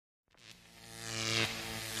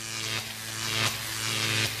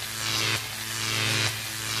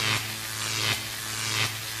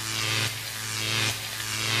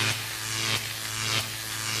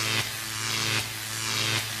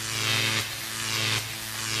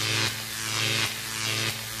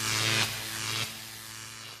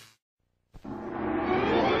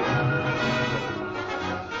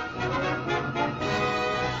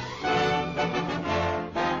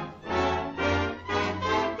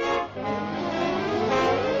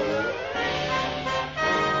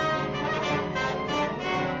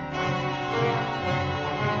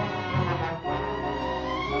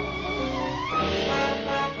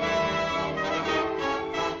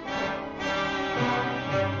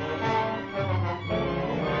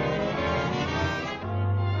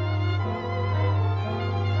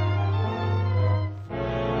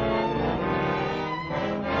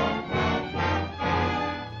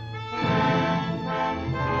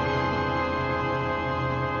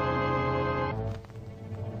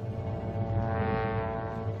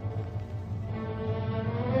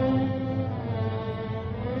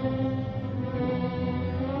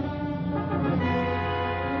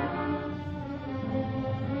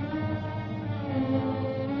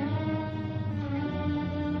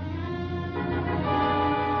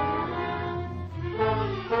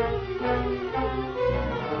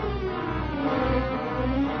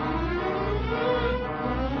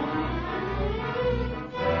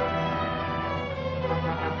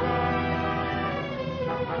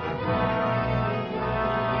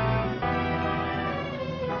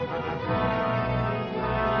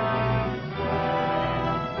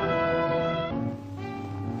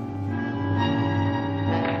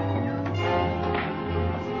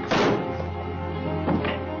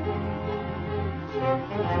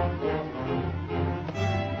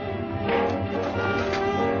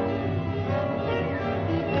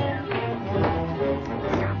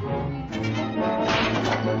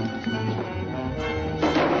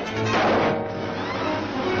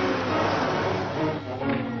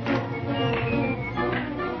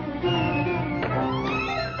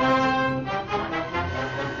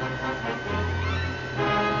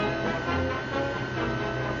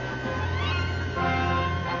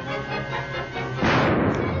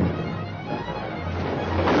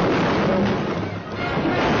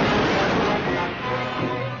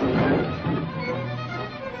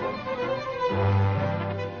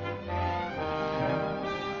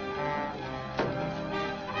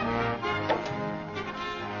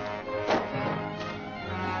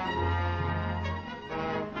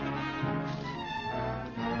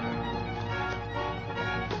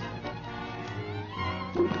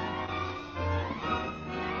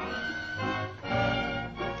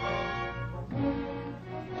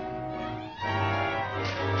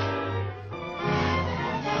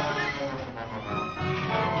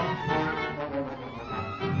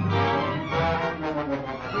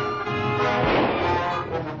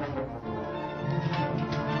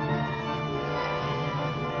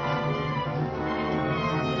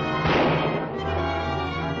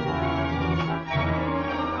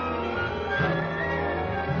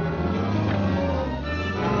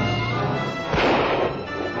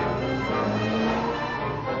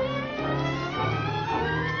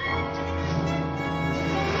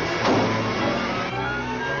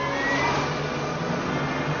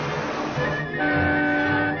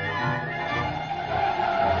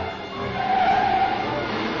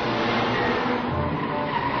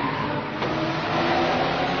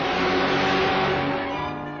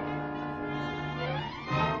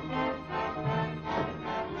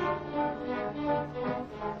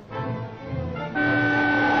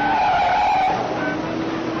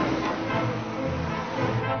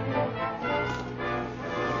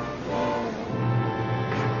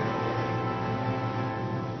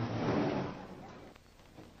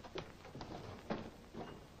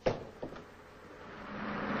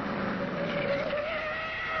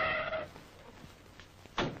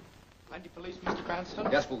Plenty police, Mr. Cranston?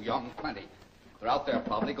 Yes, Wu Young, plenty. They're out there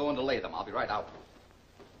probably. Go and delay them. I'll be right out.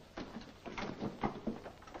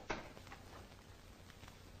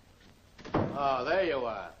 Oh, there you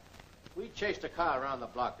are. We chased a car around the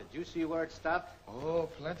block. Did you see where it stopped? Oh,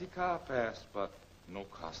 plenty car passed, but no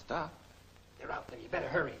car stopped. They're out there. You better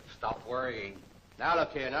hurry. Stop worrying. Now,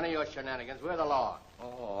 look here. None of your shenanigans. We're the law.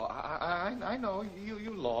 Oh, I know.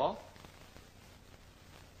 You law.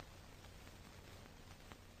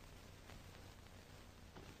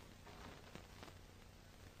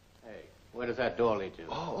 Hey, where does that door lead to?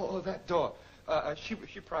 Oh, that door. She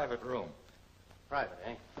private room. Private,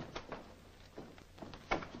 eh?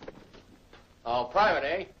 Oh, private,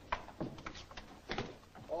 eh?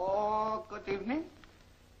 Oh, good evening.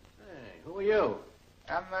 Hey, who are you?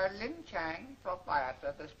 I'm Lin Chang, proprietor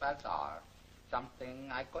of this bazaar.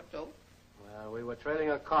 Something I could do? Well, we were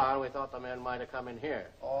trailing a car and we thought the man might have come in here.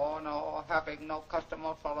 Oh, no, having no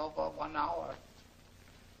customer for over 1 hour.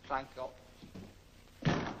 Thank you.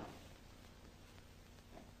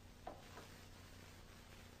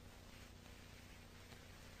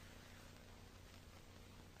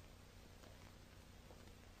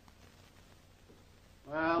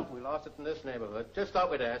 Well, we lost it in this neighborhood. Just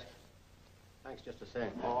thought we'd ask. Thanks just the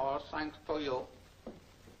same. Oh, thanks to you.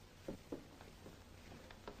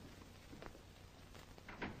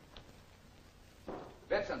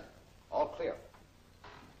 Vincent, all clear.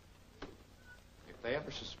 If they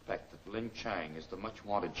ever suspect that Ling Chang is the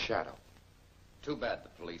much-wanted Shadow. Too bad the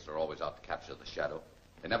police are always out to capture the Shadow.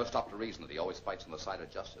 They never stop to reason that he always fights on the side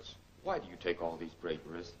of justice. Why do you take all these great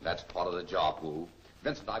risks? That's part of the job, Wu.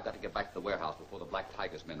 Vincent, I've got to get back to the warehouse before the Black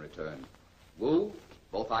Tiger's men return. Wu,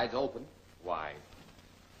 both eyes open. Why?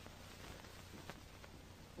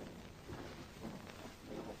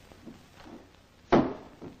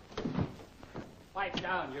 Pipe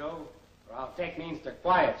down, Joe, or I'll take means to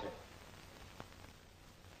quiet you.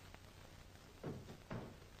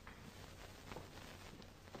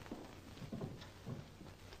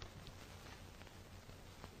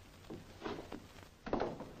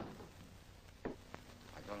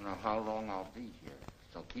 I don't know how long I'll be here,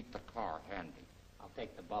 so keep the car handy. I'll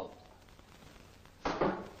take the boat.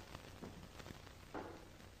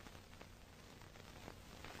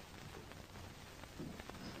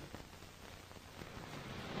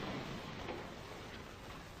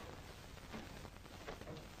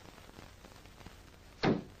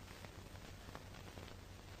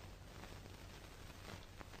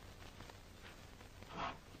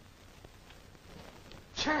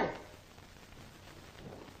 Chang!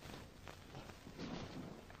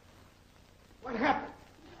 What happened?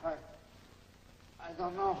 I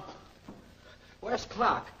don't know. Where's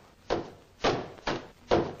Clark?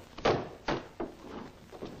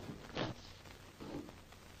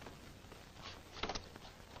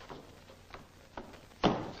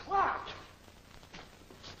 Clark!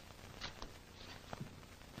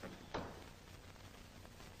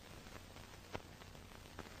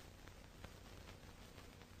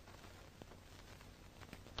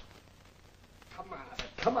 Come out of it.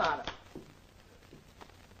 Come out of it.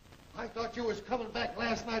 I thought you was coming back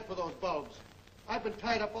last night for those bulbs. I've been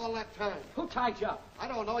tied up all that time. Who tied you up? I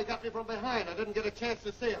don't know. He got me from behind. I didn't get a chance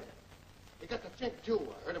to see him. He got the chink, too.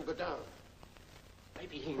 I heard him go down.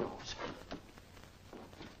 Maybe he knows.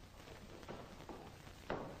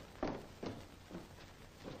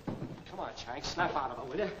 Come on, Chang, snap out of it,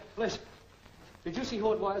 will you? Listen, did you see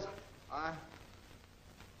who it was?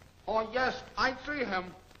 Oh, yes, I see him.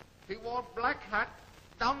 He wore black hat,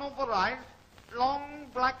 down over eyes, long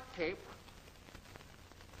black cape.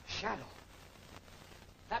 Shadow.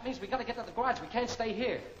 That means we gotta get to the garage. We can't stay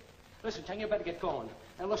here. Listen, Chang, you better get going.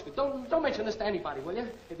 And listen, don't mention this to anybody, will you?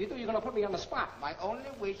 If you do, you're gonna put me on the spot. My only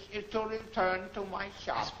wish is to return to my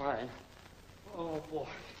shop. That's fine. Oh, boy.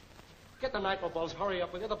 Get the nitro bulbs. Hurry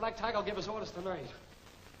up, will you? The Black Tiger will give us orders tonight.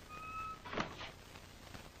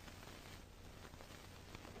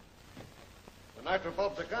 The nitro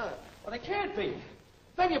bulbs are gone. Well, they can't be.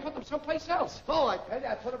 Maybe you put them someplace else. Oh, I tell you,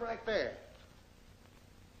 I put them right there.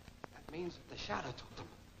 That means that the Shadow took them.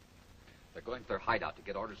 They're going to their hideout to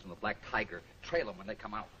get orders from the Black Tiger. Trail them when they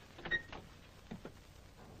come out.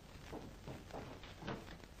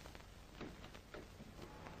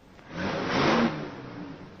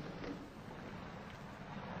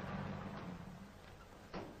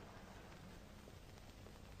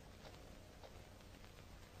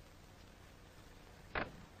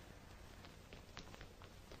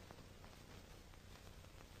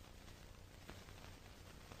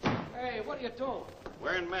 Hey, what are you doing?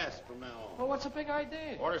 Wearing masks from now on. Well, what's the big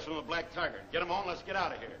idea? Orders from the Black Tiger. Get them on. Let's get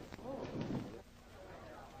out of here. Oh.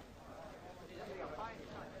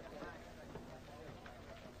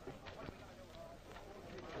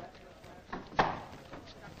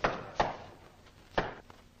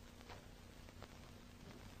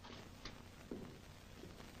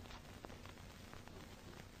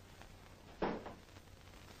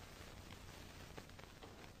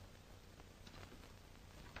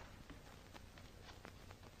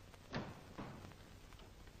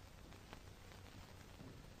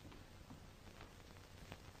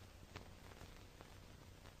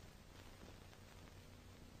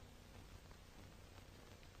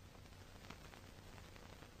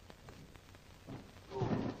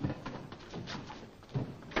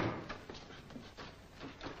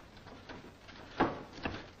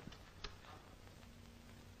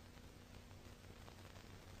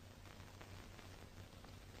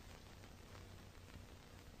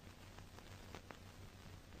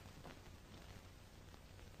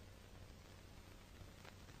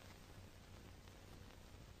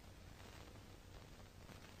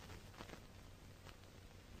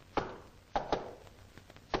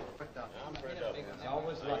 It's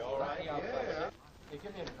always lucky. all right? Lucky Yeah. Hey,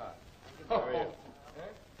 give me a card. Oh,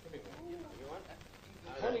 give me one. You want?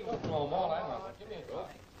 Tony won't know them all, I know. Give me a card.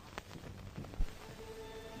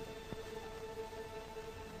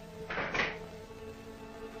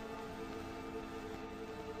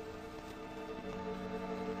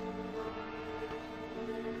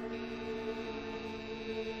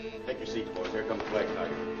 Take your seats, boys. Here comes the Black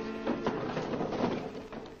Tiger.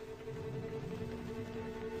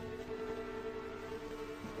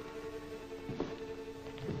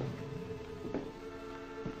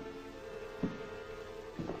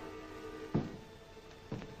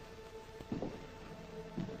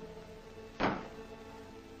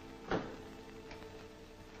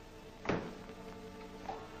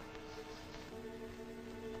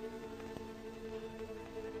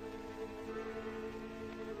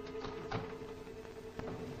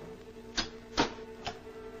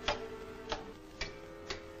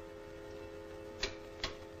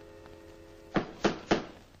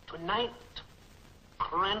 Tonight,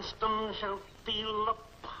 Cranston shall feel the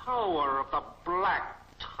power of the Black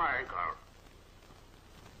Tiger.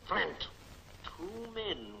 Flint, 2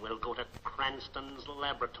 men will go to Cranston's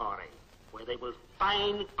laboratory, where they will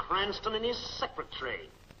find Cranston and his secretary,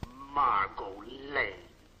 Margot Lane.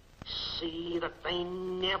 See that they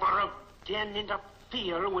never again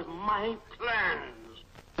interfere with my plans.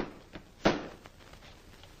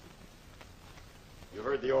 You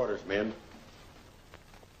heard the orders, men.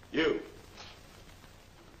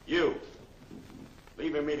 You.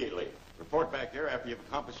 Leave immediately. Report back here after you've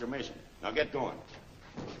accomplished your mission. Now get going.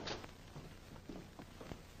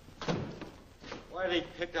 Why did he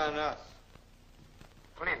pick on us?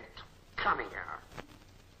 Flint, come here.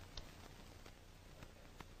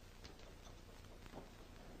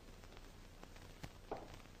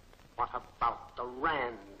 What about the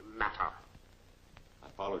Rand matter? I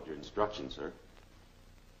followed your instructions, sir.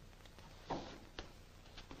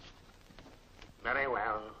 Very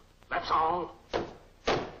well. That's all.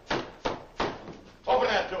 Open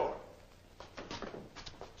that door.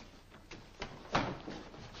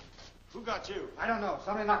 Who got you? I don't know.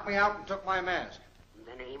 Somebody knocked me out and took my mask.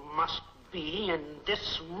 Then he must be in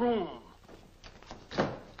this room.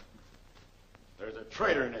 There's a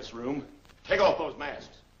traitor in this room. Take off those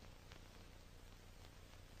masks.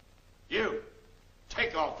 You,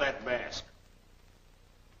 take off that mask.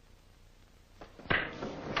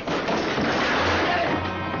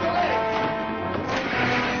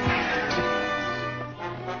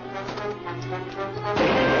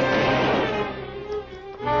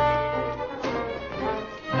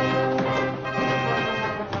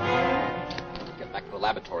 Get back to the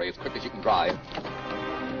laboratory as quick as you can drive.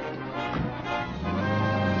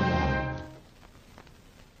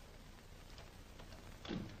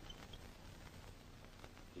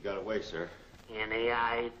 You got away, sir. Any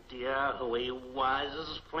idea who he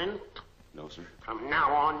was, Flint? No, sir. From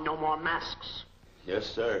now on, no more masks. Yes,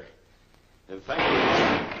 sir. And thank you.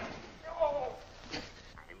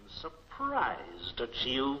 I'm surprised at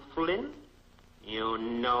you, Flint. You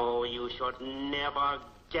know you should never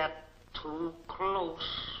get too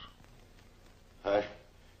close. I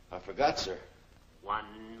forgot, sir. One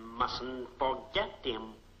mustn't forget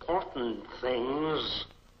important things,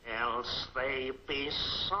 else they be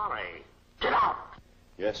sorry. Get out!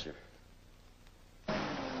 Yes, sir.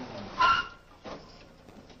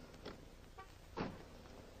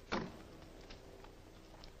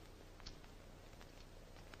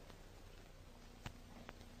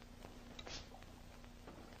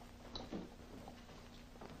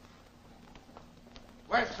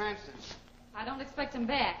 Where's Cranston? I don't expect him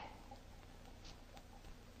back.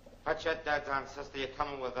 Put your duds on, sister. You're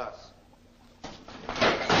coming with us.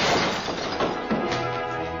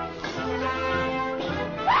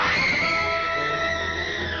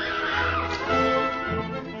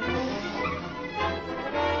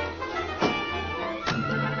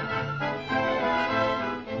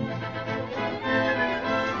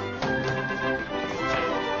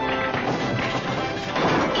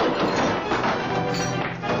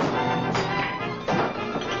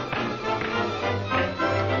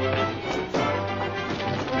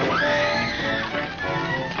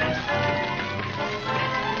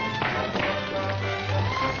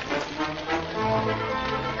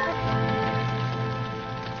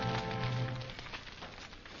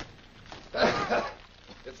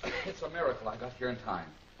 It's a miracle I got here in time.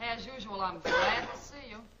 As usual, I'm glad to see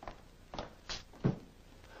you.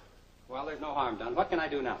 Well, there's no harm done. What can I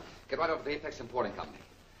do now? Get right over to the Apex Importing Company.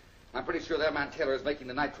 I'm pretty sure their man Taylor is making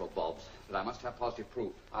the nitro bulbs, but I must have positive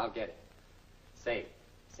proof. I'll get it. Say,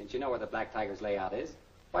 since you know where the Black Tiger's layout is,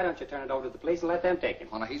 why don't you turn it over to the police and let them take him?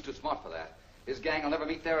 Oh, no, he's too smart for that. His gang will never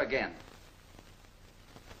meet there again.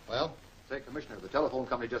 Well, say, Commissioner, the telephone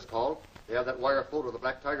company just called. They have that wire photo of the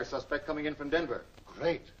Black Tiger suspect coming in from Denver.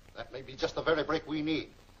 Great. That may be just the very break we need.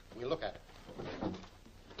 We'll look at it.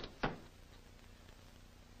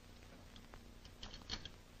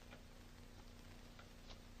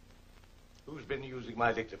 Who's been using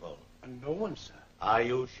my dictaphone? No one, sir. Are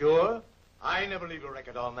you sure? I never leave a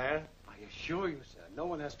record on there. I assure you, sir, no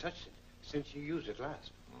one has touched it since you used it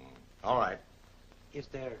last. All right. Is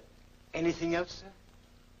there anything else, sir?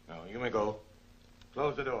 No, you may go.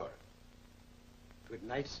 Close the door. Good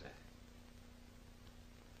night, sir.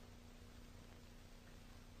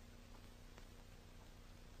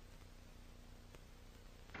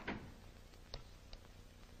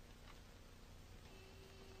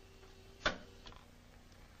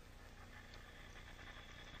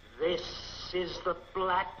 This is the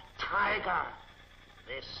Black Tiger.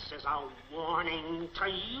 This is a warning to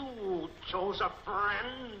you, Joseph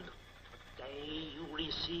Rand. Today you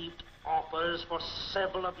received offers for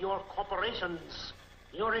several of your corporations.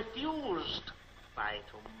 You refused. By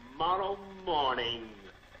tomorrow morning,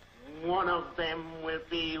 one of them will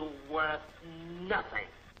be worth nothing.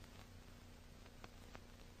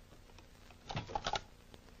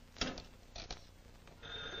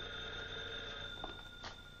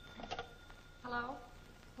 Hello?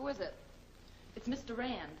 Who is it? It's Mr.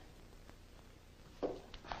 Rand.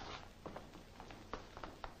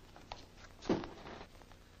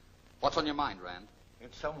 What's on your mind, Rand?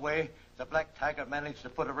 In some way, the Black Tiger managed to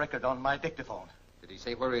put a record on my dictaphone. Did he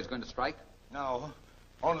say where he was going to strike? No,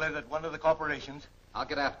 only that one of the corporations... I'll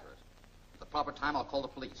get after it. At the proper time, I'll call the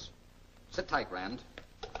police. Sit tight, Rand.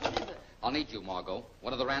 What is it? I'll need you, Margot.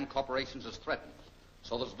 One of the Rand corporations is threatened.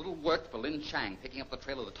 So there's little work for Lin Chang picking up the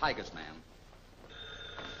trail of the Tiger's man.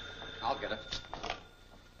 I'll get it.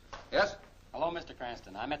 Yes? Hello, Mr.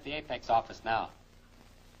 Cranston. I'm at the Apex office now.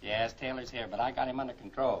 Yes, Taylor's here, but I got him under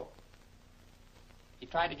control. He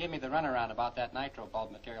tried to give me the runaround about that nitro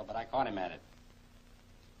bulb material, but I caught him at it.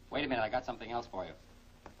 Wait a minute, I got something else for you.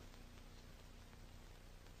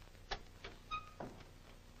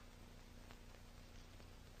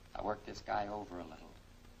 I worked this guy over a little.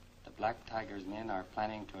 The Black Tiger's men are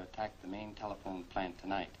planning to attack the main telephone plant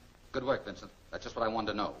tonight. Good work, Vincent. That's just what I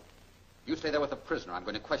wanted to know. You stay there with the prisoner. I'm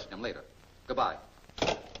going to question him later. Goodbye.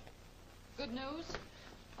 Good news?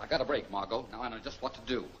 I got a break, Margot. Now I know just what to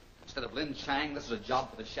do. Instead of Lin Chang, this is a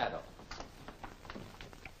job for the Shadow.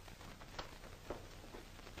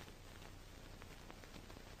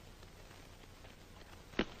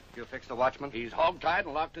 You fix the watchman? He's hog-tied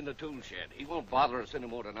and locked in the tool shed. He won't bother us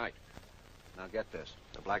anymore tonight. Now get this.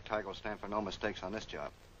 The Black Tiger will stand for no mistakes on this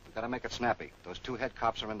job. We've got to make it snappy. Those two head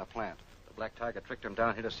cops are in the plant. The Black Tiger tricked him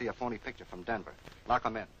down here to see a phony picture from Denver. Lock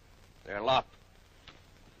them in. They're locked.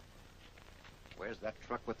 Where's that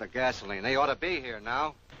truck with the gasoline? They ought to be here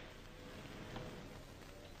now.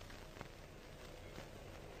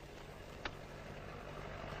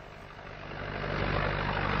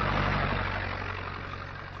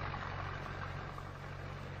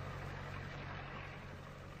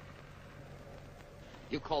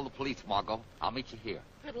 You call the police, Margot. I'll meet you here.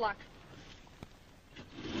 Good luck.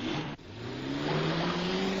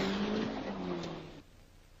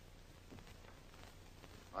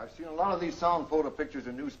 I've seen a lot of these sound photo pictures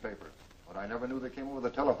in newspapers, but I never knew they came over the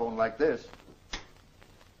telephone like this.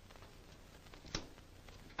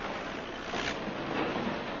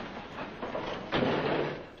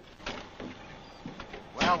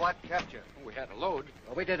 Well, what kept you? We had a load.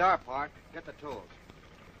 Well, we did our part. Get the tools.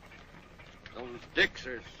 Those dicks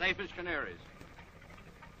are safe as canaries.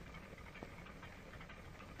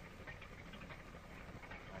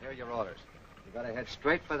 Now, here are your orders. You got to head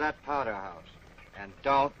straight for that powder house. And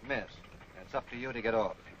don't miss. It's up to you to get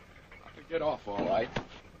off. I could get off all right.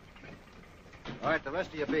 All right, the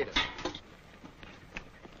rest of you beat it.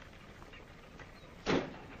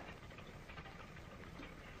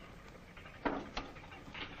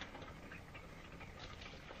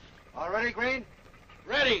 All ready, Green?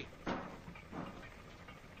 Ready!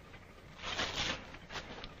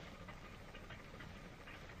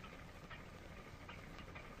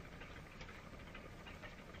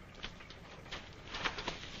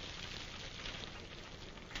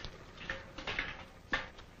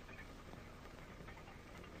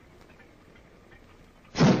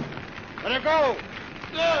 Let her go!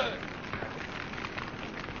 Good!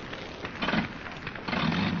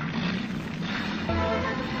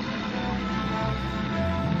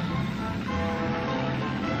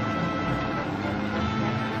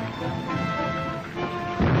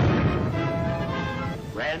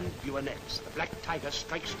 Rand, you are next. The Black Tiger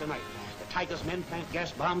strikes tonight. The Tigers men plant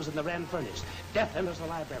gas bombs in the Rand furnace. Death enters the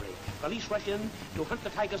library. Police rush in to hunt the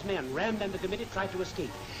Tigers men. Rand and the committee try to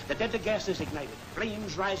escape. The deadly gas is ignited.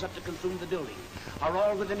 Flames rise up to consume the building. Are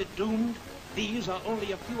all within it doomed? These are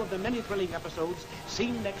only a few of the many thrilling episodes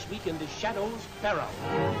seen next week in The Shadows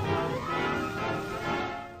Barrow.